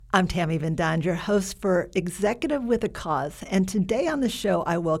I'm Tammy Van Dunn, your host for Executive with a Cause, and today on the show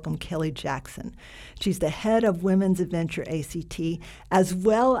I welcome Kelli Jackson. She's the head of Women's Adventure ACT, as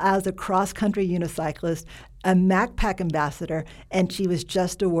well as a cross-country unicyclist, a MacPack ambassador, and she was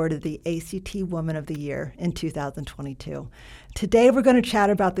just awarded the ACT Woman of the Year in 2022. Today we're going to chat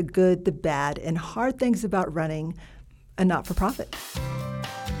about the good, the bad, and hard things about running a not-for-profit.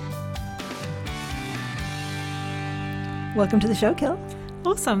 Welcome to the show, Kelli.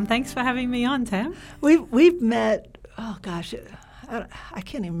 Awesome. Thanks for having me on, Tam. We've met, oh gosh, I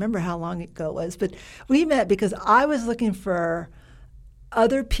can't even remember how long ago it was, but we met because I was looking for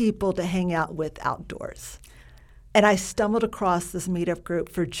other people to hang out with outdoors. And I stumbled across this meetup group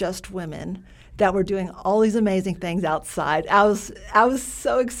for just women that were doing all these amazing things outside. I was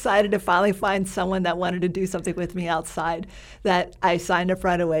so excited to finally find someone that wanted to do something with me outside that I signed up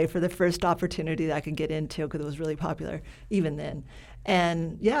right away for the first opportunity that I could get into because it was really popular even then.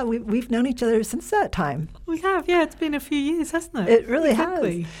 And yeah, we've known each other since that time. We have, yeah. It's been a few years, hasn't it? It really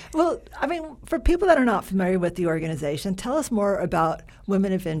has. Well, I mean, for people that are not familiar with the organization, tell us more about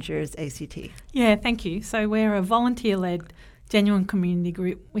Women Adventures ACT. Yeah, thank you. So we're a volunteer-led, genuine community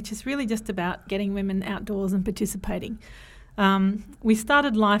group, which is really just about getting women outdoors and participating. We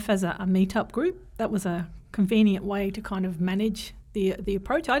started life as a meetup group. That was a convenient way to kind of manage the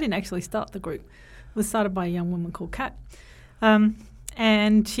approach. I didn't actually start the group. It was started by a young woman called Kat.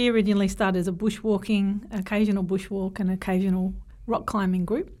 And she originally started as a bushwalking, occasional bushwalk and occasional rock climbing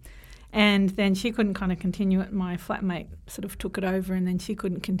group. And then she couldn't kind of continue it. My flatmate sort of took it over and then she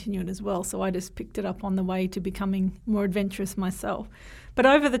couldn't continue it as well. So I just picked it up on the way to becoming more adventurous myself. But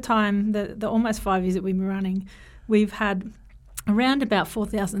over the time, the almost 5 years that we've been running, we've had around about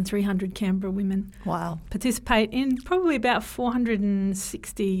 4,300 Canberra women participate in probably about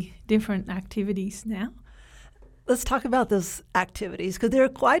 460 different activities now. Let's talk about those activities because they're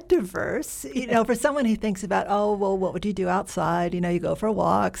quite diverse. You know, for someone who thinks about, oh, well, what would you do outside? You know, you go for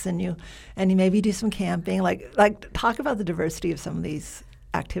walks and you maybe do some camping. Like talk about the diversity of some of these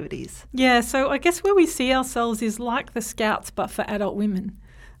activities. Yeah, so I guess where we see ourselves is like the Scouts, but for adult women.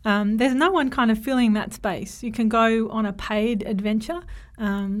 There's no one kind of filling that space. You can go on a paid adventure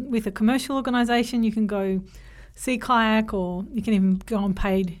with a commercial organisation. You can go sea kayak, or you can even go on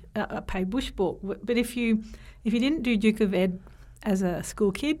paid bushwalk. But if you didn't do Duke of Ed as a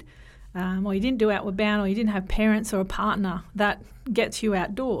school kid, or you didn't do Outward Bound, or you didn't have parents or a partner that gets you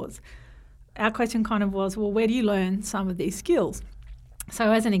outdoors, our question kind of was, well, where do you learn some of these skills?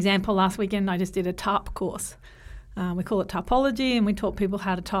 So as an example, last weekend I just did a tarp course. We call it tarpology, and we taught people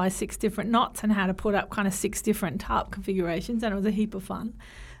how to tie 6 different knots and how to put up kind of 6 different tarp configurations, and it was a heap of fun.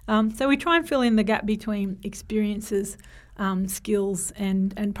 So we try and fill in the gap between experiences, skills,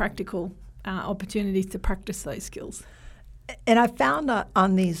 and practical opportunities to practice those skills. And I found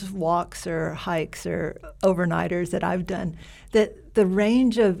on these walks or hikes or overnighters that I've done that the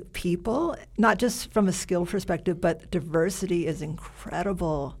range of people, not just from a skill perspective, but diversity is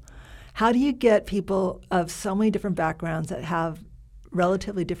incredible. How do you get people of so many different backgrounds that have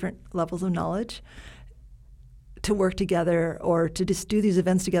relatively different levels of knowledge to work together or to just do these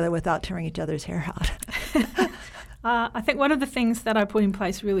events together without tearing each other's hair out? I think one of the things that I put in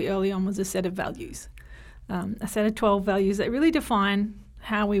place really early on was a set of values, a set of 12 values that really define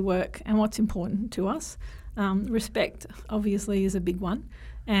how we work and what's important to us. Respect, obviously, is a big one.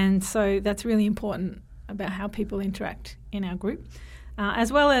 And so that's really important about how people interact in our group,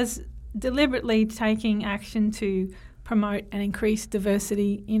 as well as deliberately taking action to promote and increase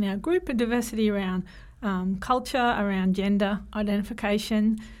diversity in our group, and diversity around culture, around gender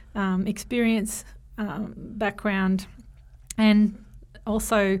identification, experience, background, and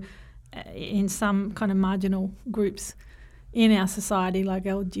also in some kind of marginal groups in our society, like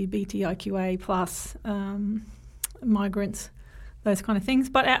LGBTIQA plus, migrants, those kind of things.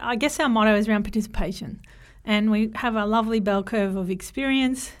 But I guess our motto is around participation, and we have a lovely bell curve of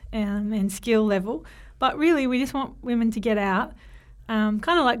experience and skill level. But really, we just want women to get out, kind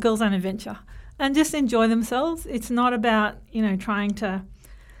of like Girls on Adventure, and just enjoy themselves. It's not about, trying to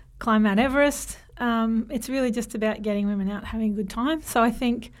climb Mount Everest. It's really just about getting women out having a good time. So I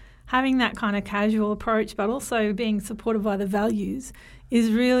think having that kind of casual approach, but also being supported by the values,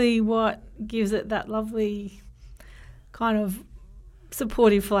 is really what gives it that lovely kind of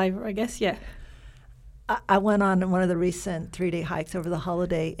supportive flavour, I guess, yeah. I went on one of the recent 3-day hikes over the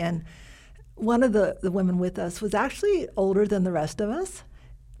holiday, and one of the women with us was actually older than the rest of us.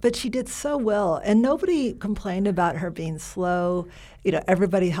 But she did so well, and nobody complained about her being slow.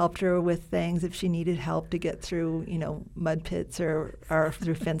 Everybody helped her with things if she needed help to get through, mud pits or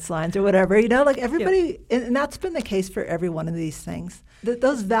through fence lines or whatever. Everybody, and that's been the case for every one of these things.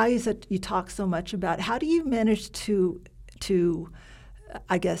 Those values that you talk so much about, how do you manage to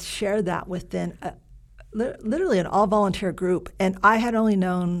I guess, share that within literally an all-volunteer group? And I had only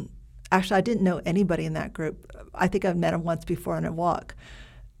known, actually, I didn't know anybody in that group. I think I've met them once before on a walk.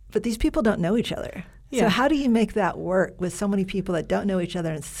 But these people don't know each other. Yeah. So how do you make that work with so many people that don't know each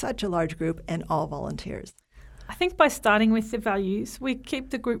other in such a large group and all volunteers? I think by starting with the values, we keep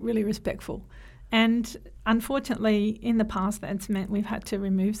the group really respectful. And unfortunately, in the past, that's meant we've had to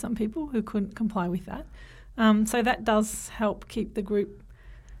remove some people who couldn't comply with that. So that does help keep the group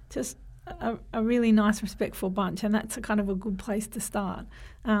just a really nice, respectful bunch, and that's a kind of a good place to start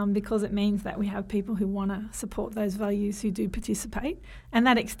because it means that we have people who want to support those values who do participate, and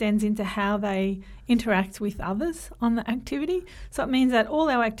that extends into how they interact with others on the activity. So it means that all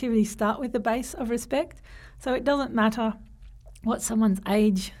our activities start with the base of respect, so it doesn't matter what someone's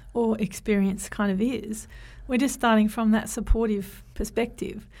age or experience kind of is. We're just starting from that supportive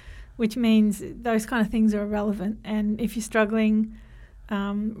perspective, which means those kind of things are irrelevant, and if you're struggling,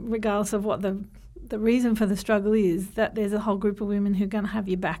 regardless of what the reason for the struggle is, that there's a whole group of women who are going to have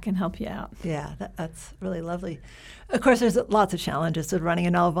your back and help you out. Yeah, that's really lovely. Of course, there's lots of challenges with running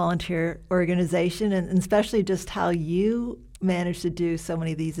an all-volunteer organization, and especially just how you manage to do so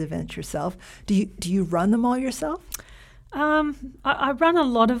many of these events yourself. Do you run them all yourself? I run a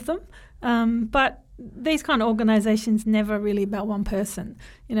lot of them, but these kind of organisations never really about one person.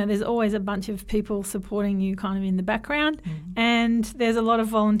 You know, there's always a bunch of people supporting you kind of in the background, and there's a lot of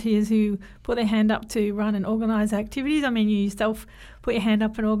volunteers who put their hand up to run and organise activities. I mean, you yourself put your hand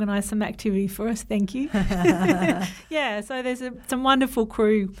up and organise some activities for us. Thank you. Yeah, so there's some wonderful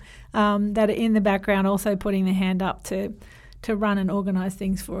crew that are in the background also putting their hand up to run and organise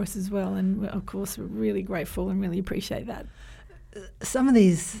things for us as well, and of course we're really grateful and really appreciate that. Some of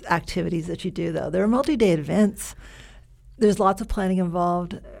these activities that you do, though, they're multi-day events. There's lots of planning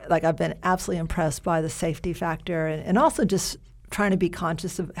involved. Like, I've been absolutely impressed by the safety factor and also just trying to be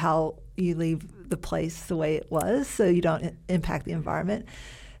conscious of how you leave the place the way it was so you don't impact the environment.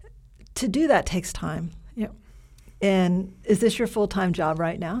 To do that takes time. Yep. And is this your full-time job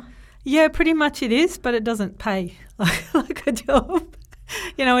right now? Yeah, pretty much it is, but it doesn't pay like a job.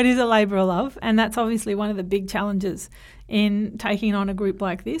 You know, it is a labour of love, and that's obviously one of the big challenges in taking on a group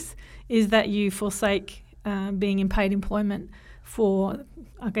like this, is that you forsake being in paid employment for,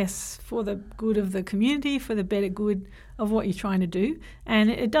 I guess, for the good of the community, for the better good of what you're trying to do. And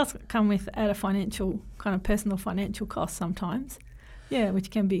it does come at a financial, kind of personal financial cost sometimes, which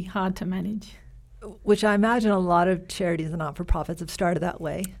can be hard to manage. Which I imagine a lot of charities and not-for-profits have started that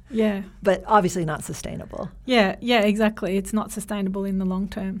way. Yeah. But obviously not sustainable. Yeah, exactly. It's not sustainable in the long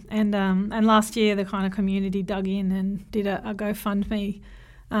term. And last year the kind of community dug in and did a GoFundMe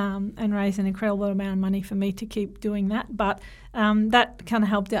and raised an incredible amount of money for me to keep doing that. But that kind of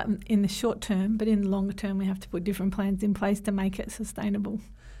helped out in the short term, but in the longer term we have to put different plans in place to make it sustainable.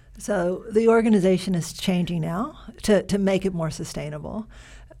 So the organization is changing now to make it more sustainable.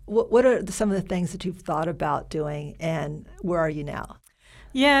 What are some of the things that you've thought about doing, and where are you now?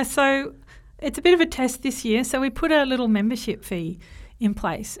 Yeah, so it's a bit of a test this year. So we put a little membership fee in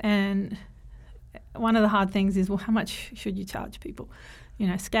place, and one of the hard things is, well, how much should you charge people? You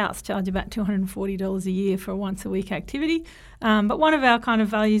know, Scouts charge about $240 a year for a once-a-week activity, but one of our kind of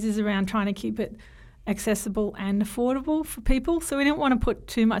values is around trying to keep it accessible and affordable for people. So we didn't want to put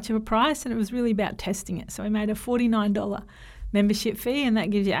too much of a price, and it was really about testing it. So we made a $49 membership fee, and that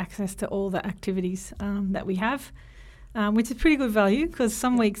gives you access to all the activities that we have, which is pretty good value because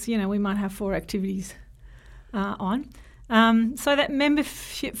some weeks, you know, we might have 4 activities on. So that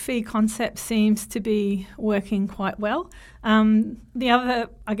membership fee concept seems to be working quite well. The other,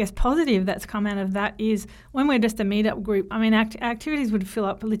 I guess, positive that's come out of that is when we're just a meetup group, I mean, activities would fill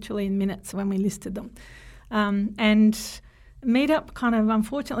up literally in minutes when we listed them. And Meetup kind of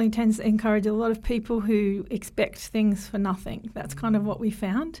unfortunately tends to encourage a lot of people who expect things for nothing. That's kind of what we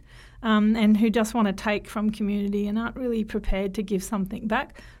found, and who just want to take from community and aren't really prepared to give something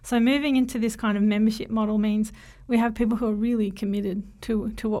back. So moving into this kind of membership model means we have people who are really committed to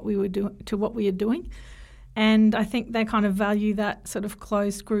what we are doing, and I think they kind of value that sort of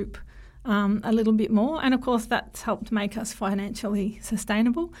closed group a little bit more, and of course that's helped make us financially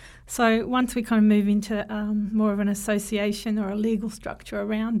sustainable. So once we kind of move into more of an association or a legal structure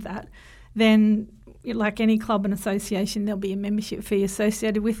around that, then like any club and association, there'll be a membership fee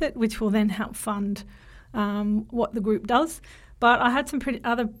associated with it, which will then help fund what the group does. But I had some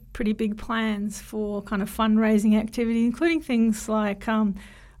other pretty big plans for kind of fundraising activity, including things like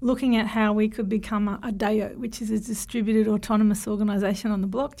looking at how we could become a DAO, which is a distributed autonomous organisation on the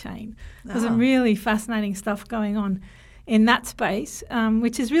blockchain. There's some really fascinating stuff going on in that space,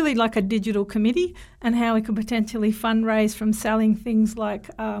 which is really like a digital committee, and how we could potentially fundraise from selling things like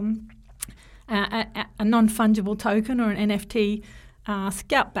a non-fungible token or an NFT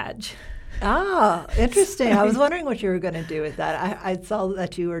Scout badge. Ah, interesting. I was wondering what you were going to do with that. I saw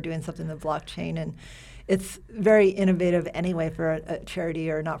that you were doing something in the blockchain, and it's very innovative anyway for a charity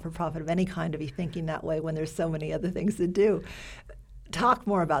or not-for-profit of any kind to be thinking that way when there's so many other things to do. Talk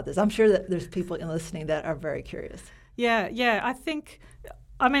more about this. I'm sure that there's people listening that are very curious. Yeah.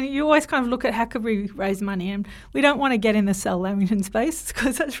 I mean, you always kind of look at how could we raise money, and we don't want to get in the Cell Lamington space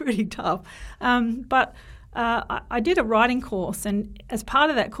because that's really tough. But I did a writing course, and as part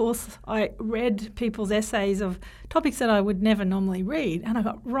of that course, I read people's essays of topics that I would never normally read, and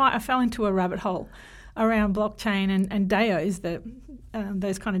I fell into a rabbit hole around blockchain and DAOs,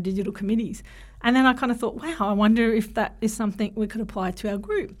 those kind of digital committees. And then I kind of thought, wow, I wonder if that is something we could apply to our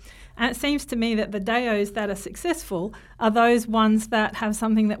group. And it seems to me that the DAOs that are successful are those ones that have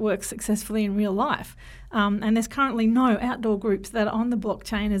something that works successfully in real life. And there's currently no outdoor groups that are on the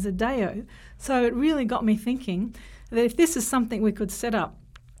blockchain as a DAO. So it really got me thinking that if this is something we could set up,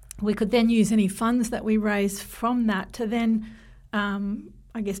 we could then use any funds that we raise from that to then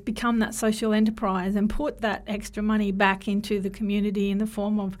become that social enterprise and put that extra money back into the community in the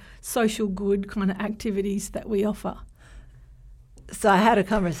form of social good kind of activities that we offer. So I had a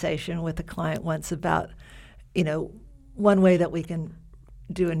conversation with a client once about, one way that we can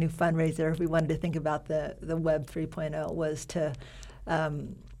do a new fundraiser if we wanted to think about the Web 3.0 was to,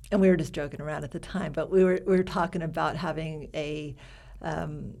 and we were just joking around at the time, but we were talking about having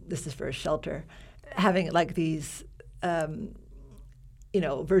this is for a shelter, having like these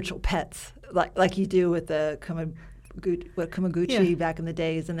virtual pets, like you do with the Kamaguchi back in the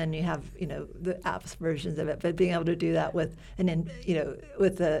days, and then you have the apps versions of it. But being able to do that with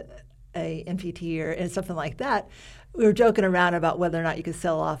with a NPT or something like that, we were joking around about whether or not you could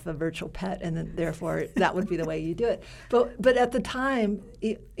sell off a virtual pet, and then therefore that would be the way you do it. But at the time,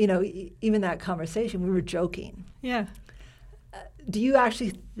 even that conversation, we were joking. Yeah. Do you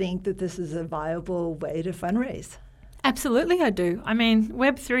actually think that this is a viable way to fundraise? Absolutely, I do. I mean,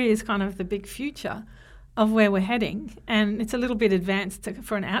 Web3 is kind of the big future of where we're heading, and it's a little bit advanced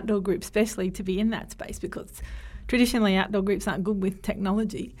for an outdoor group, especially to be in that space, because traditionally outdoor groups aren't good with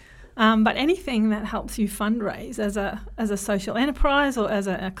technology. But anything that helps you fundraise as a social enterprise or as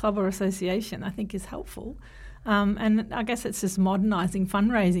a club or association, I think is helpful. And I guess it's just modernising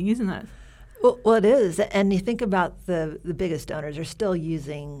fundraising, isn't it? Well, it is. And you think about the biggest donors are still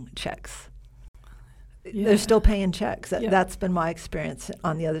using checks. Yeah. They're still paying checks. That's been my experience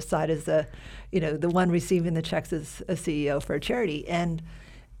on the other side as the one receiving the checks as a CEO for a charity. And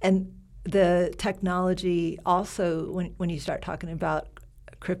the technology also, when you start talking about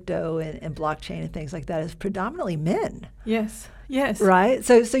crypto and blockchain and things like that, is predominantly men. Yes. Right?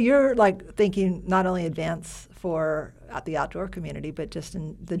 So you're like thinking not only advance for the outdoor community, but just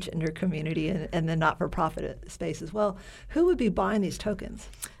in the gender community and the not-for-profit space as well. Who would be buying these tokens?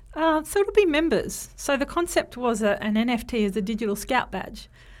 So it'll be members. So the concept was an NFT as a digital Scout badge.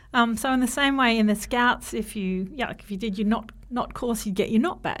 So in the same way in the Scouts, if you did your not course, you'd get your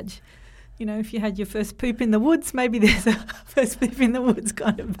not badge. If you had your first poop in the woods, maybe there's a first poop in the woods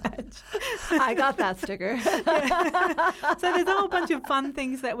kind of badge. I got that sticker. So there's a whole bunch of fun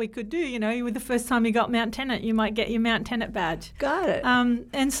things that we could do. With the first time you got Mount Tennant, you might get your Mount Tennant badge. Got it.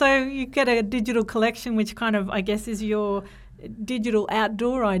 And so you get a digital collection, which kind of, I guess, is your digital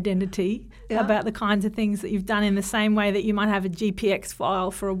outdoor identity about the kinds of things that you've done, in the same way that you might have a GPX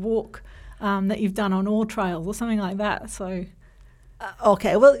file for a walk that you've done on all trails or something like that. So.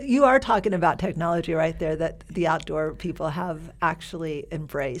 Okay, well, you are talking about technology right there that the outdoor people have actually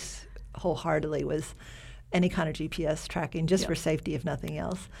embraced wholeheartedly with any kind of GPS tracking, just for safety, if nothing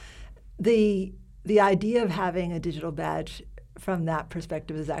else. The idea of having a digital badge from that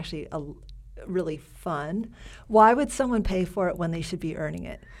perspective is actually really fun. Why would someone pay for it when they should be earning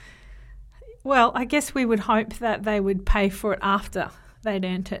it? Well, I guess we would hope that they would pay for it after they'd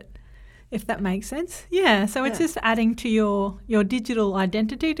earned it, if that makes sense. Yeah, so it's just adding to your digital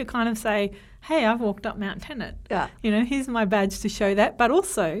identity to kind of say, hey, I've walked up Mount Tennant. Yeah. Here's my badge to show that. But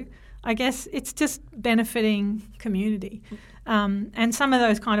also, I guess it's just benefiting community. And some of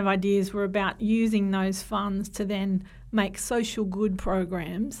those kind of ideas were about using those funds to then make social good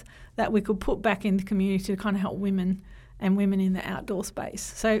programs that we could put back in the community to kind of help women and women in the outdoor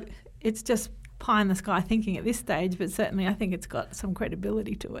space. So it's just pie in the sky thinking at this stage, but certainly I think it's got some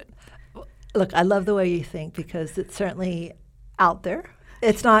credibility to it. Look, I love the way you think, because it's certainly out there.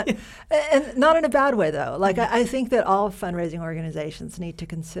 It's not, and not in a bad way, though. Like, I think that all fundraising organizations need to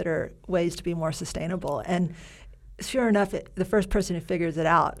consider ways to be more sustainable. And sure enough, the first person who figures it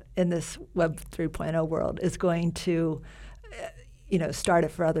out in this Web 3.0 world is going to, start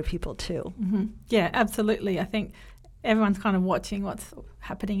it for other people too. Mm-hmm. Yeah, absolutely. I think everyone's kind of watching what's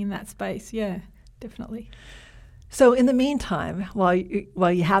happening in that space. Yeah, definitely. So in the meantime, while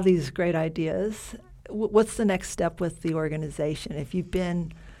you have these great ideas, what's the next step with the organization? If you've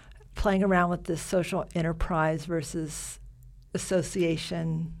been playing around with this social enterprise versus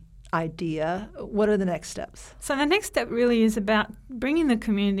association idea, what are the next steps? So the next step really is about bringing the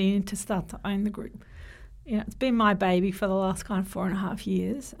community in to start to own the group. It's been my baby for the last kind of 4.5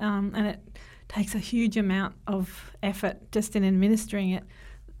 years, and it takes a huge amount of effort just in administering it,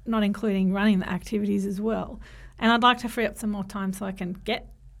 not including running the activities as well. And I'd like to free up some more time so I can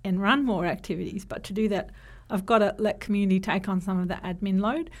get and run more activities. But to do that, I've got to let community take on some of the admin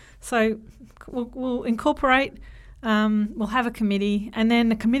load. So we'll incorporate, we'll have a committee, and then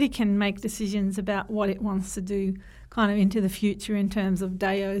the committee can make decisions about what it wants to do kind of into the future in terms of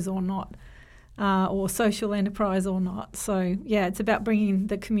DAOs or not, or social enterprise or not. So, yeah, it's about bringing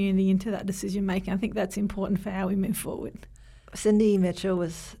the community into that decision making. I think that's important for how we move forward. Cindy Mitchell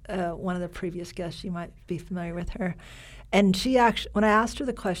was one of the previous guests. You might be familiar with her. And she actually, when I asked her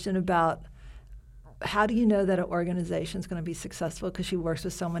the question about how do you know that an organization is going to be successful, because she works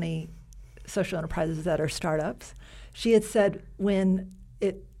with so many social enterprises that are startups, she had said when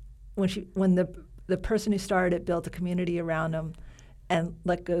the person who started it built a community around them and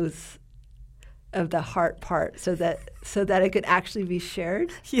let goes of the heart part so that it could actually be shared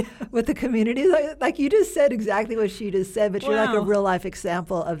with the community. Like you just said exactly what she just said, but you're like a real life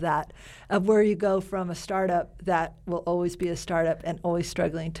example of that, of where you go from a startup that will always be a startup and always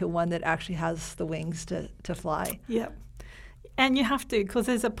struggling to one that actually has the wings to fly. Yep. And you have to, because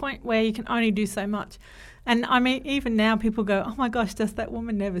there's a point where you can only do so much. And I mean, even now people go, oh my gosh, does that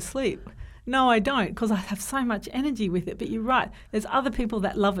woman never sleep? No, I don't, because I have so much energy with it. But you're right. There's other people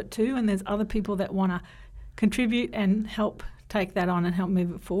that love it too, and there's other people that want to contribute and help take that on and help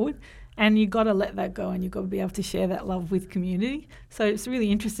move it forward. And you've got to let that go, and you've got to be able to share that love with community. So it's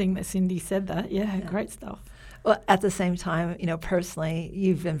really interesting that Cindy said that. Yeah. Great stuff. Well, at the same time, personally,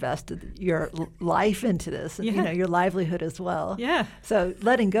 you've invested your life into this, and, your livelihood as well. Yeah. So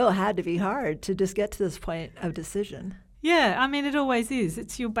letting go had to be hard to just get to this point of decision. Yeah, I mean, it always is.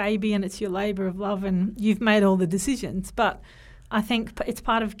 It's your baby and it's your labour of love, and you've made all the decisions. But I think it's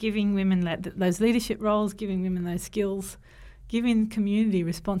part of giving women those leadership roles, giving women those skills, giving community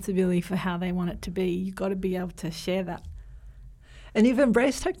responsibility for how they want it to be. You've got to be able to share that. And you've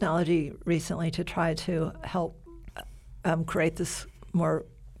embraced technology recently to try to help create this more,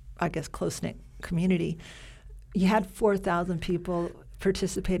 I guess, close-knit community. You had 4,000 people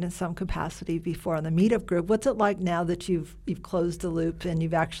participate in some capacity before on the meetup group. What's it like now that you've closed the loop and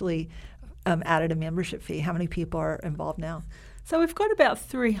you've actually added a membership fee? How many people are involved now? So we've got about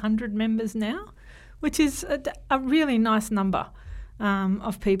 300 members now, which is a really nice number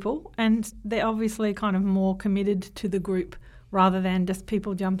of people, and they're obviously kind of more committed to the group rather than just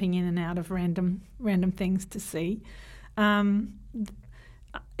people jumping in and out of random things to see.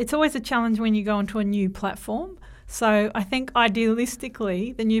 It's always a challenge when you go onto a new platform. So I think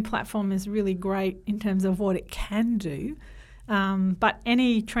idealistically, the new platform is really great in terms of what it can do. But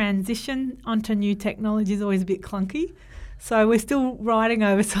any transition onto new technology is always a bit clunky. So we're still riding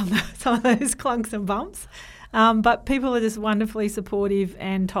over some of those clunks and bumps. But people are just wonderfully supportive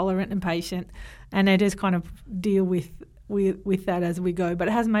and tolerant and patient, and they just kind of deal with that as we go. But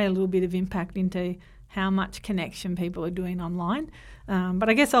it has made a little bit of impact into how much connection people are doing online. But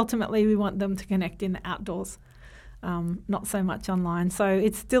I guess ultimately we want them to connect in the outdoors. Not so much online. So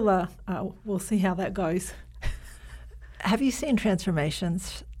it's still we'll see how that goes. Have you seen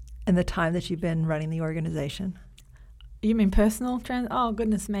transformations in the time that you've been running the organization? You mean personal Oh,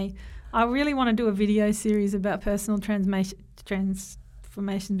 goodness me. I really want to do a video series about personal transformation,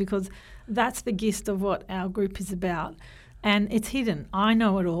 because that's the gist of what our group is about. And it's hidden. I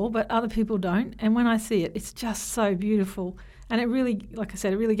know it all, but other people don't. And when I see it, it's just so beautiful. And it really, like I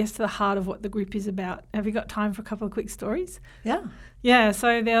said, it really gets to the heart of what the group is about. Have you got time for a couple of quick stories? Yeah. Yeah,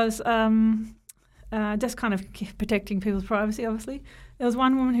 so there was just kind of protecting people's privacy, obviously. There was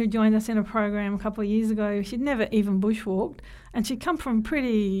one woman who joined us in a program a couple of years ago. She'd never even bushwalked, and she'd come from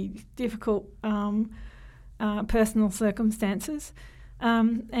pretty difficult personal circumstances.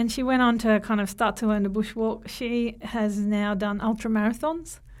 And she went on to kind of start to learn to bushwalk. She has now done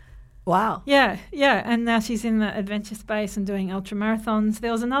ultramarathons. Wow. Yeah, and now she's in the adventure space and doing ultramarathons.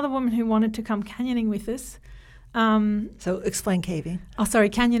 There was another woman who wanted to come canyoning with us. So explain caving. Oh, sorry,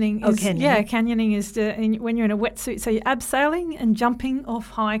 canyoning. Canyoning. Yeah, canyoning is when you're in a wetsuit. So you're abseiling and jumping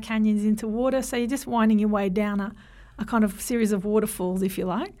off high canyons into water. So you're just winding your way down kind of series of waterfalls, if you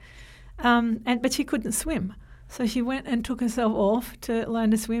like. But she couldn't swim. So she went and took herself off to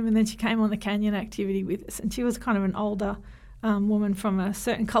learn to swim, and then she came on the canyon activity with us. And she was kind of an older woman from a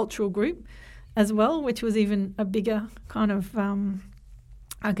certain cultural group as well, which was even a bigger kind of,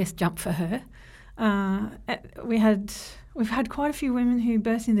 jump for her. We've had quite a few women who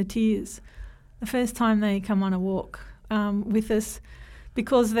burst into tears the first time they come on a walk with us,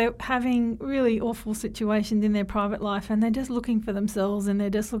 because they're having really awful situations in their private life and they're just looking for themselves and they're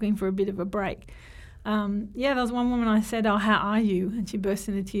just looking for a bit of a break. There was one woman I said, "Oh, how are you?" And she burst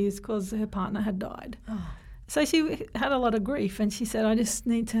into tears because her partner had died. Oh. So she had a lot of grief, and she said, "I just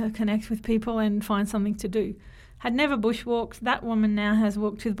need to connect with people and find something to do." Had never bushwalked. That woman now has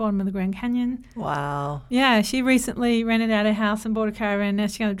walked to the bottom of the Grand Canyon. Wow. Yeah, she recently rented out her house and bought a caravan. Now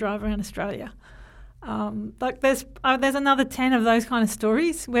she's going to drive around Australia. There's another 10 of those kind of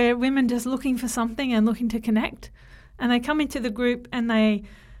stories where women just looking for something and looking to connect, and they come into the group and they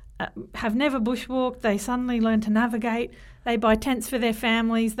have never bushwalked. They suddenly learn to navigate. They buy tents for their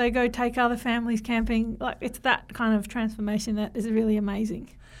families. They go take other families camping. It's that kind of transformation that is really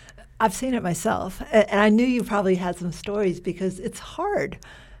amazing. I've seen it myself, and I knew you probably had some stories because it's hard.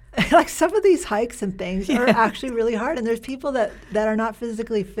 Like some of these hikes and things are actually really hard, and there's people that are not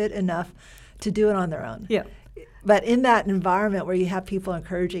physically fit enough to do it on their own. Yeah. But in that environment where you have people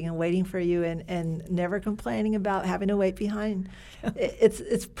encouraging and waiting for you and never complaining about having to wait behind,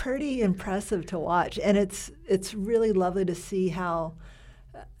 it's pretty impressive to watch. And it's really lovely to see how,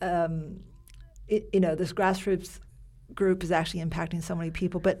 this grassroots group is actually impacting so many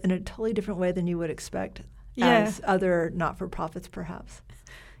people, but in a totally different way than you would expect as other not-for-profits perhaps.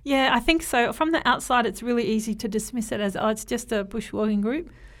 Yeah, I think so. From the outside, it's really easy to dismiss it as, it's just a bushwalking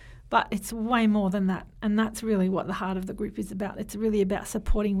group. But it's way more than that, and that's really what the heart of the group is about. It's really about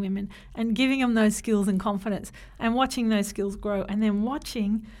supporting women and giving them those skills and confidence and watching those skills grow, and then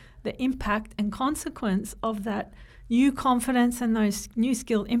watching the impact and consequence of that new confidence and those new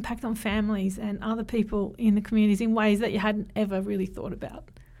skills impact on families and other people in the communities in ways that you hadn't ever really thought about.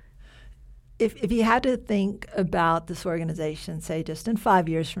 If you had to think about this organization, say just in 5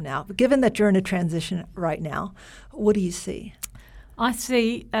 years from now, given that you're in a transition right now, what do you see? I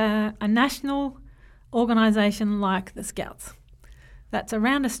see a national organisation like the Scouts that's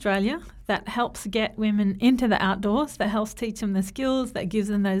around Australia that helps get women into the outdoors, that helps teach them the skills, that gives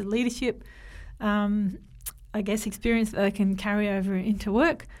them those leadership, experience that they can carry over into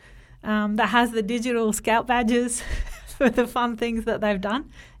work, that has the digital Scout badges for the fun things that they've done.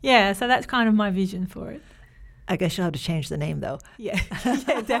 Yeah, so that's kind of my vision for it. I guess you'll have to change the name, though. Yeah,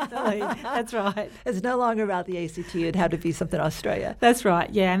 definitely. That's right. It's no longer about the ACT. It'd have to be something Australia. That's right,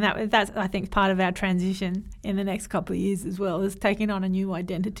 yeah. And that's, I think, part of our transition in the next couple of years as well, is taking on a new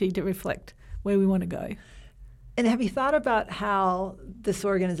identity to reflect where we want to go. And have you thought about how this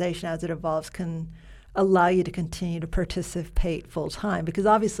organization, as it evolves, can allow you to continue to participate full-time? Because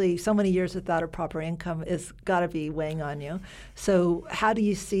obviously so many years without a proper income has got to be weighing on you. So how do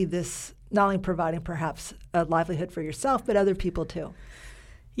you see this not only providing perhaps a livelihood for yourself, but other people too?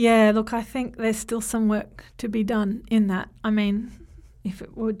 Yeah, look, I think there's still some work to be done in that. I mean, if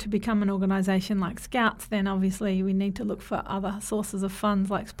it were to become an organisation like Scouts, then obviously we need to look for other sources of funds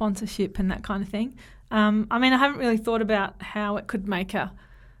like sponsorship and that kind of thing. I haven't really thought about how it could make a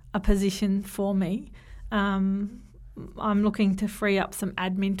position for me. I'm looking to free up some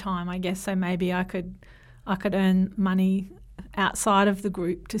admin time, I guess, so maybe I could earn money outside of the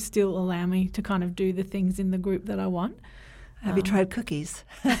group to still allow me to kind of do the things in the group that I want. Have you tried cookies?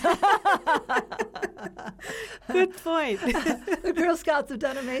 Good point. The Girl Scouts have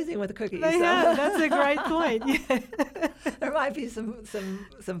done amazing with cookies. They have. That's a great point. Yeah. There might be some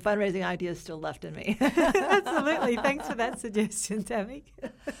fundraising ideas still left in me. Absolutely. Thanks for that suggestion, Tammy.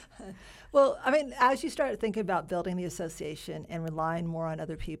 Well, as you start thinking about building the association and relying more on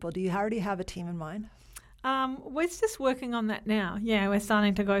other people, do you already have a team in mind? We're just working on that now. Yeah, we're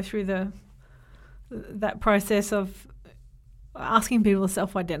starting to go through that process of asking people to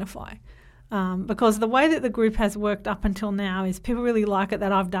self-identify. Because the way that the group has worked up until now is people really like it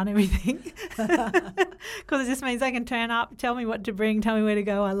that I've done everything. Because it just means they can turn up, tell me what to bring, tell me where to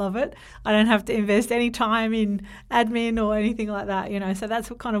go. I love it. I don't have to invest any time in admin or anything like that, So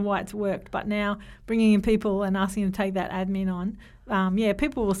that's kind of why it's worked. But now bringing in people and asking them to take that admin on,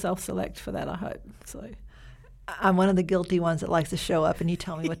 people will self-select for that, I hope. So I'm one of the guilty ones that likes to show up and you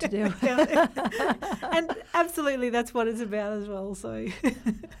tell me what to do. And absolutely, that's what it's about as well. So,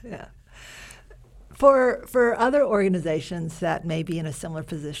 yeah. For other organizations that may be in a similar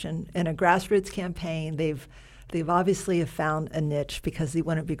position, in a grassroots campaign, they've obviously have found a niche because they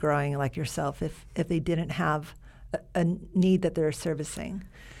wouldn't be growing like yourself if they didn't have a need that they're servicing.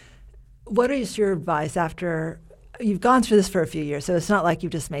 What is your advice after you've gone through this for a few years? So it's not like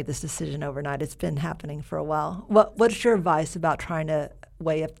you've just made this decision overnight. It's been happening for a while. What's your advice about trying to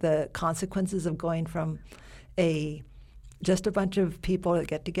weigh up the consequences of going from just a bunch of people that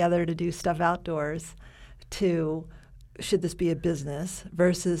get together to do stuff outdoors to should this be a business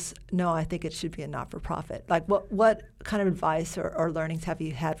versus no, I think it should be a not-for-profit? Like what kind of advice or learnings have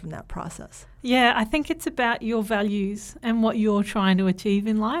you had from that process? Yeah, I think it's about your values and what you're trying to achieve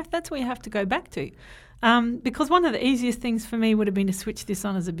in life. That's what you have to go back to. Because one of the easiest things for me would have been to switch this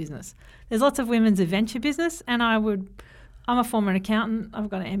on as a business. There's lots of women's adventure business, and I'm a former accountant. I've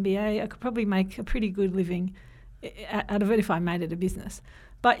got an MBA. I could probably make a pretty good living out of it if I made it a business.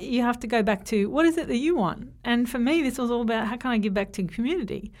 But you have to go back to what is it that you want? And for me, this was all about how can I give back to the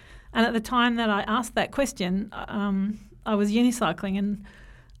community? And at the time that I asked that question, I was unicycling, and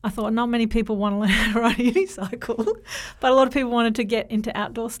I thought not many people want to learn how to ride a unicycle, but a lot of people wanted to get into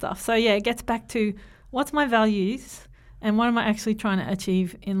outdoor stuff. So yeah, it gets back to what's my values and what am I actually trying to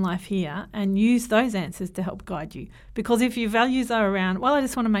achieve in life here, and use those answers to help guide you. Because if your values are around, well, I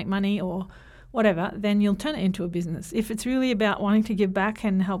just want to make money or whatever, then you'll turn it into a business. If it's really about wanting to give back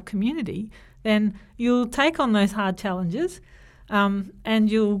and help community, then you'll take on those hard challenges and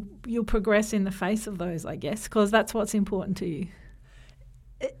you'll progress in the face of those, I guess, because that's what's important to you.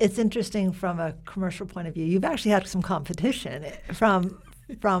 It's interesting from a commercial point of view. You've actually had some competition from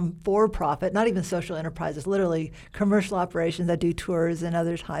for-profit, not even social enterprises, literally commercial operations that do tours and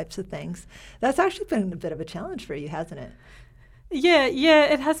other types of things. That's actually been a bit of a challenge for you, hasn't it? Yeah,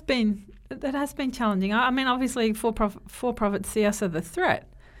 it has been. That has been challenging. I mean, obviously, for-profit see us as a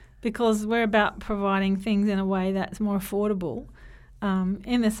threat because we're about providing things in a way that's more affordable,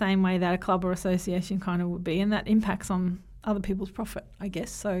 in the same way that a club or association kind of would be, and that impacts on other people's profit, I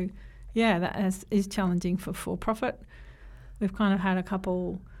guess. So, yeah, that is challenging for-profit. We've kind of had a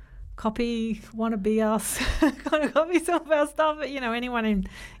couple want to be us, kind of copy some of our stuff. But, anyone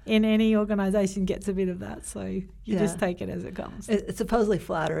in any organisation gets a bit of that. So you just take it as it comes. It's supposedly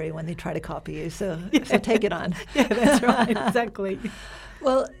flattery when they try to copy you. So take it on. Yeah, that's right. Exactly.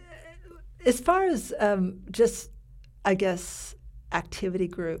 Well, as far as just, I guess, activity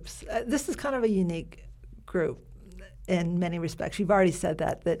groups, this is kind of a unique group in many respects. You've already said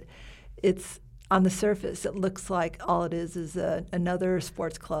that it's, on the surface, it looks like all it is another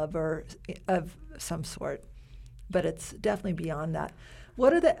sports club or of some sort, but it's definitely beyond that.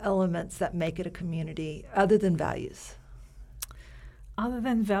 What are the elements that make it a community other than values? Other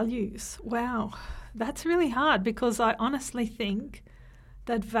than values? Wow, that's really hard because I honestly think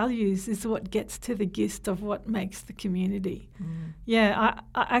that values is what gets to the gist of what makes the community. Mm. Yeah,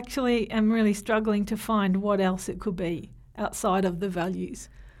 I actually am really struggling to find what else it could be outside of the values.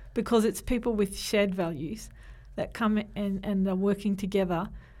 Because it's people with shared values that come and are working together,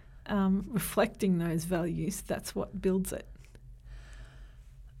 reflecting those values. That's what builds it.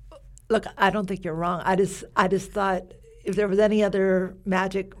 Look, I don't think you're wrong. I just thought if there was any other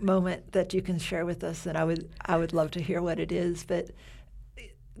magic moment that you can share with us, then I would love to hear what it is. But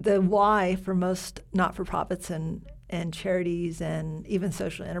the why for most not-for-profits and charities and even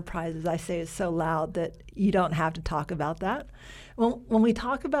social enterprises, I say, is so loud that you don't have to talk about that. When we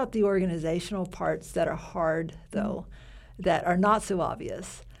talk about the organizational parts that are hard, though, that are not so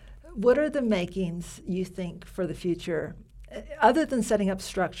obvious, what are the makings you think for the future, other than setting up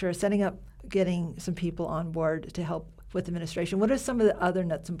structure, getting some people on board to help with administration? What are some of the other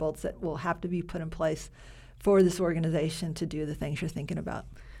nuts and bolts that will have to be put in place for this organization to do the things you're thinking about?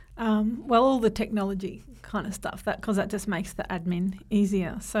 Well, all the technology kind of stuff, because that just makes the admin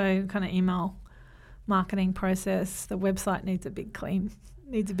easier. So kind of email marketing process, the website needs a big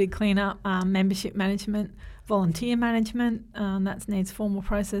clean up, membership management, volunteer management, that needs formal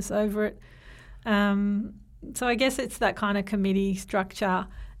process over it. So I guess it's that kind of committee structure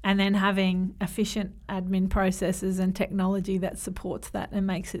and then having efficient admin processes and technology that supports that and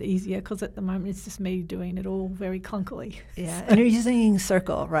makes it easier, because at the moment it's just me doing it all very clunkily. Yeah, and you're using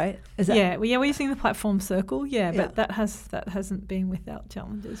Circle, right? We're using the platform Circle, but that hasn't been without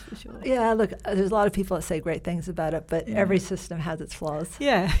challenges for sure. Yeah, look, there's a lot of people that say great things about it, but every system has its flaws.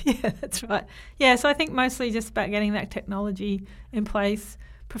 Yeah, that's right. Yeah, so I think mostly just about getting that technology in place,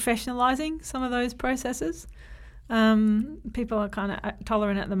 professionalising some of those processes. People are kind of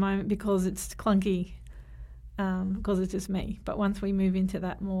tolerant at the moment because it's clunky because it's just me. But once we move into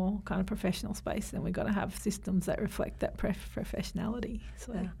that more kind of professional space, then we've got to have systems that reflect that professionality.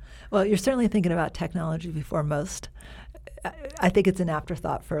 So, Yeah. Well, you're certainly thinking about technology before most. I think it's an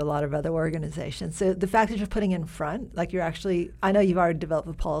afterthought for a lot of other organizations. So the fact that you're putting in front, like you're actually, I know you've already developed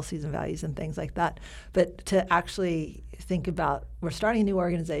the policies and values and things like that, but to actually think about, we're starting a new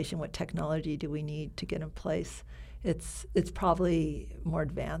organization, what technology do we need to get in place? It's probably more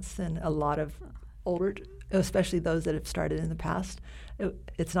advanced than a lot of older, especially those that have started in the past.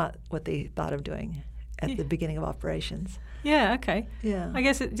 It's not what they thought of doing at the beginning of operations. Yeah, okay. Yeah. I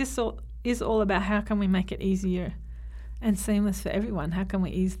guess it just is all about how can we make it easier and seamless for everyone. How can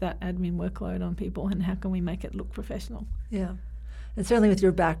we ease that admin workload on people, and how can we make it look professional? Yeah. And certainly with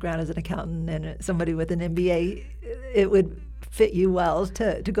your background as an accountant and somebody with an MBA, it would fit you well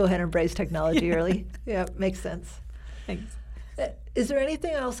to go ahead and embrace technology early. Yeah, makes sense. Thanks. Is there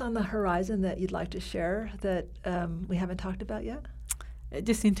anything else on the horizon that you'd like to share that we haven't talked about yet?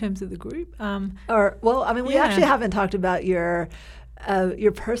 Just in terms of the group? We actually haven't talked about your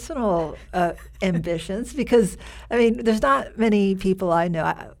personal ambitions, because, I mean, there's not many people I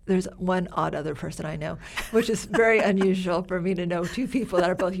know. There's one odd other person I know, which is very unusual for me to know two people that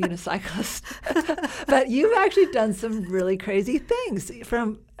are both unicyclists. But you've actually done some really crazy things.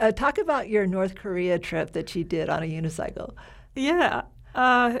 Talk about your North Korea trip that you did on a unicycle. Yeah.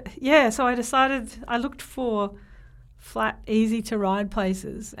 So I looked for flat, easy to ride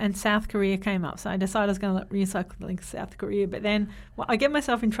places, and South Korea came up. So I decided I was going to recycle to South Korea. But then I get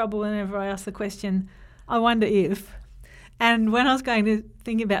myself in trouble whenever I ask the question, I wonder if. And when I was going to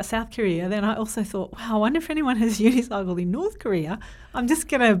think about South Korea, then I also thought, wow, I wonder if anyone has unicycled in North Korea. I'm just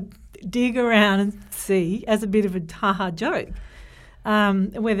going to dig around and see, as a bit of a ha-ha joke,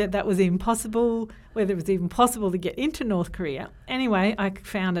 whether that was impossible, whether it was even possible to get into North Korea. Anyway, I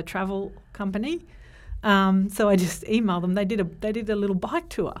found a travel company. So I just emailed them. They did a little bike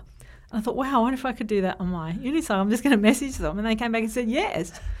tour. And I thought, wow, I wonder if I could do that on my unicycle. I'm just going to message them. And they came back and said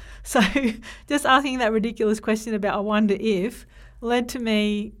yes. So just asking that ridiculous question about I wonder if led to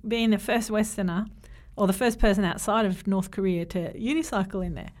me being the first Westerner, or the first person outside of North Korea to unicycle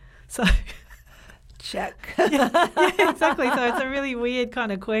in there. So check. yeah, exactly. So it's a really weird,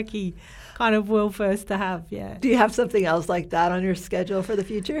 kind of quirky kind of world first to have, yeah. Do you have something else like that on your schedule for the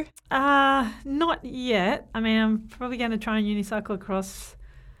future? Not yet. I mean, I'm probably going to try and unicycle across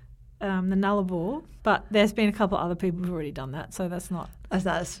the Nullarbor, but there's been a couple of other people who've already done that, so that's not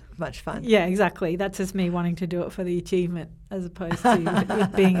as much fun. Yeah, exactly. That's just me wanting to do it for the achievement as opposed to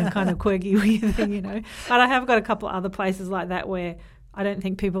it being a kind of quirky, weird thing, you know. But I have got a couple of other places like that where I don't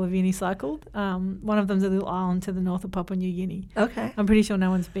think people have unicycled. One of them's a little island to the north of Papua New Guinea. Okay. I'm pretty sure no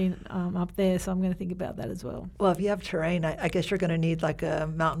one's been up there, so I'm going to think about that as well. Well, if you have terrain, I guess you're going to need like a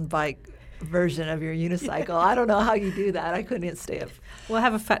mountain bike version of your unicycle. Yeah. I don't know how you do that. I couldn't stay up. Well, I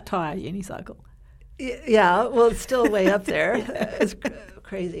have a fat tire unicycle. Yeah, well, it's still way up there. It's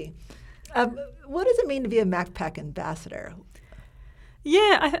crazy. What does it mean to be a MacPack ambassador?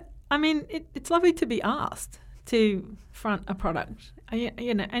 Yeah, I mean, it's lovely to be asked to front a product,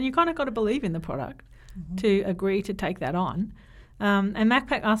 you know, and you kind of got to believe in the product to agree to take that on. And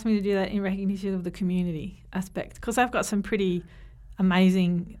MacPack asked me to do that in recognition of the community aspect, because I've got some pretty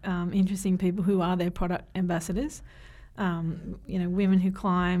amazing, interesting people who are their product ambassadors. You know, women who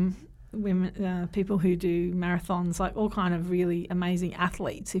climb, people who do marathons, like all kind of really amazing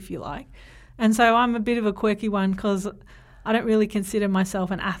athletes, if you like. And so I'm a bit of a quirky one because I don't really consider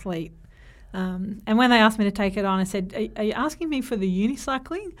myself an athlete. And when they asked me to take it on, I said, are you asking me for the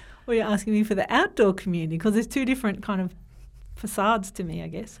unicycling, or are you asking me for the outdoor community? Because there's two different kind of facades to me, I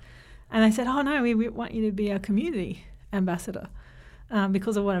guess. And they said, oh, no, we want you to be a community ambassador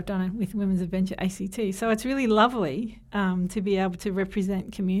because of what I've done with Women's Adventure ACT. So it's really lovely to be able to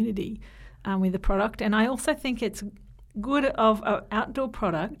represent community with a product. And I also think it's good of an outdoor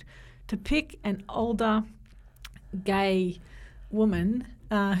product to pick an older gay woman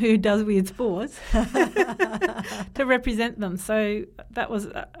who does weird sports to represent them. So that was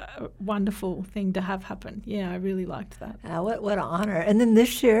a wonderful thing to have happen. Yeah, I really liked that. What an honor. And then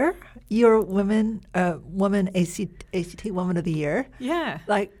this year, you're Woman ACT Woman of the Year. Yeah.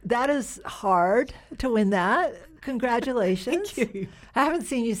 Like, that is hard to win that. Congratulations. Thank you. I haven't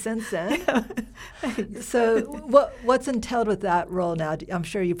seen you since then. Yeah. So what's entailed with that role now? I'm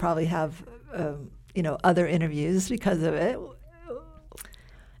sure you probably have other interviews because of it.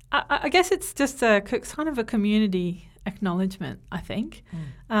 I guess it's just kind of a community acknowledgement, I think.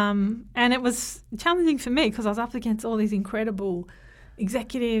 And it was challenging for me because I was up against all these incredible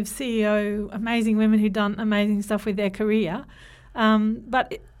executives, CEO, amazing women who'd done amazing stuff with their career.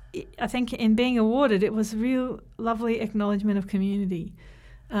 But I think in being awarded, it was a real lovely acknowledgement of community.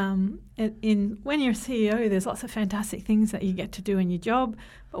 When you're a CEO, there's lots of fantastic things that you get to do in your job,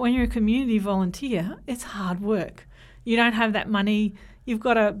 but when you're a community volunteer, it's hard work. You don't have that money. You've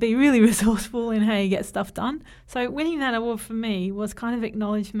got to be really resourceful in how you get stuff done. So winning that award for me was kind of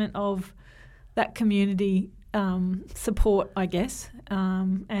acknowledgement of that community support, I guess,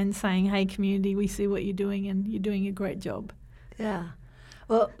 and saying, hey, community, we see what you're doing and you're doing a great job. Yeah.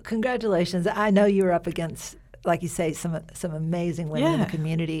 Well, congratulations. I know you were up against, like you say, some amazing women in the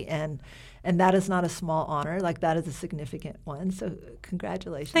community, and that is not a small honor. Like, that is a significant one. So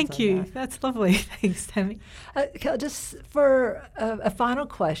congratulations. Thank you. That's lovely. Thanks, Tammy. Kelli, just for a final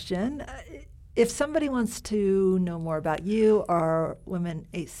question, if somebody wants to know more about you or Women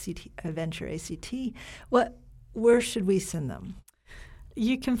Adventure ACT, where should we send them?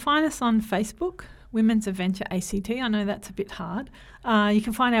 You can find us on Facebook, Women's Adventure ACT. I know that's a bit hard. You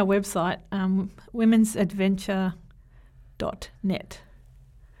can find our website, womensadventure.net.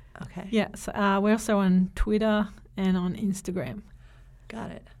 Okay. Yeah, so we're also on Twitter and on Instagram.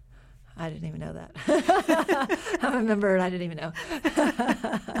 Got it. I didn't even know that. I'm a member and I didn't even know.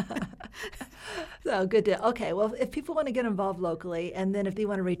 So good deal. Okay, well, if people want to get involved locally, and then if they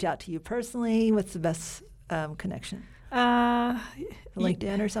want to reach out to you personally, what's the best connection?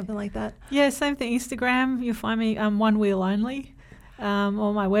 LinkedIn or something like that? Yeah, same thing. Instagram, you'll find me One Wheel Only,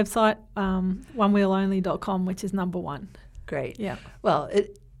 or my website, onewheelonly.com, which is number 1. Great. Yeah. Well,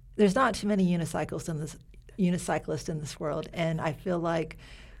 there's not too many unicyclists in this world, and I feel like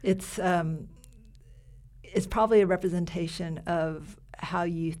it's probably a representation of how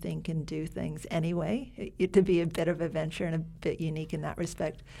you think and do things anyway, to be a bit of a venture and a bit unique in that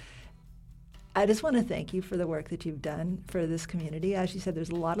respect. I just want to thank you for the work that you've done for this community. As you said,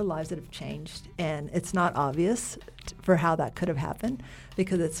 there's a lot of lives that have changed, and it's not obvious for how that could have happened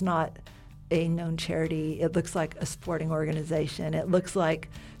because it's not a known charity. It looks like a sporting organization. It looks like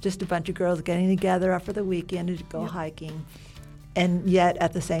just a bunch of girls getting together after the weekend to go hiking. And yet,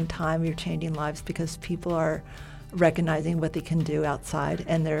 at the same time, you're changing lives because people are recognizing what they can do outside,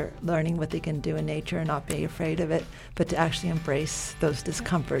 and they're learning what they can do in nature and not be afraid of it, but to actually embrace those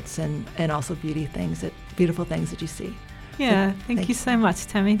discomforts and also beautiful things that you see. Yeah, thank you so much,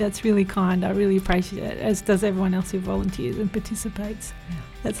 Tammy. That's really kind. I really appreciate it, as does everyone else who volunteers and participates. Yeah.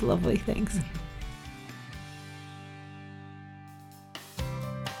 That's lovely. Thanks. Mm-hmm.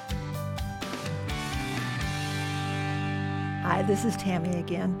 Hi, this is Tammy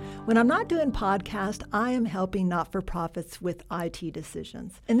again. When I'm not doing podcast, I am helping not-for-profits with IT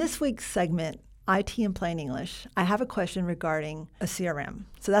decisions. In this week's segment, IT in Plain English, I have a question regarding a CRM.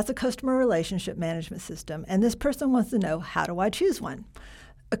 So that's a customer relationship management system, and this person wants to know, how do I choose one?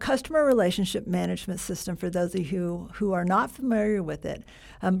 A customer relationship management system, for those of you who are not familiar with it,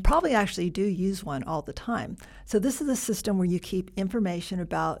 probably actually do use one all the time. So this is a system where you keep information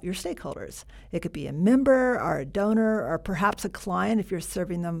about your stakeholders. It could be a member or a donor or perhaps a client if you're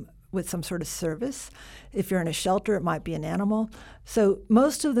serving them with some sort of service. If you're in a shelter, it might be an animal. So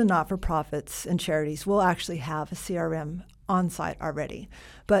most of the not-for-profits and charities will actually have a CRM on site already.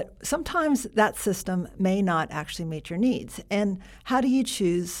 But sometimes that system may not actually meet your needs. And how do you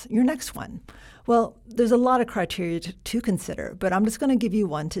choose your next one? Well, there's a lot of criteria to consider, but I'm just going to give you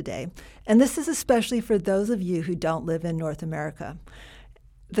one today. And this is especially for those of you who don't live in North America.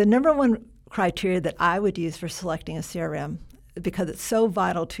 The number one criteria that I would use for selecting a CRM, because it's so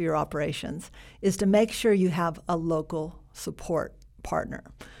vital to your operations, is to make sure you have a local support partner.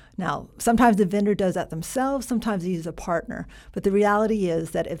 Now, sometimes the vendor does that themselves, sometimes they use a partner, but the reality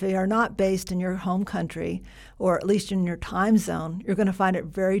is that if they are not based in your home country, or at least in your time zone, you're going to find it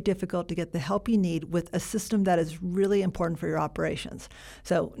very difficult to get the help you need with a system that is really important for your operations.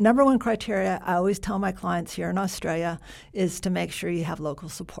 So, number one criteria I always tell my clients here in Australia is to make sure you have local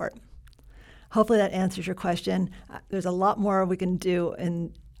support. Hopefully that answers your question. There's a lot more we can do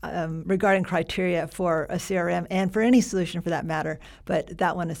regarding criteria for a CRM and for any solution for that matter, but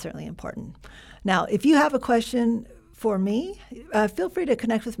that one is certainly important. Now, if you have a question for me, feel free to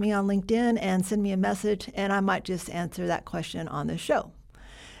connect with me on LinkedIn and send me a message, and I might just answer that question on the show.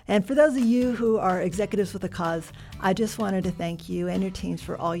 And for those of you who are executives with a cause, I just wanted to thank you and your teams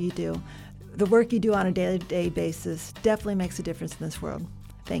for all you do. The work you do on a day-to-day basis definitely makes a difference in this world.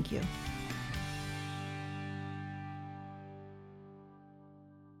 Thank you.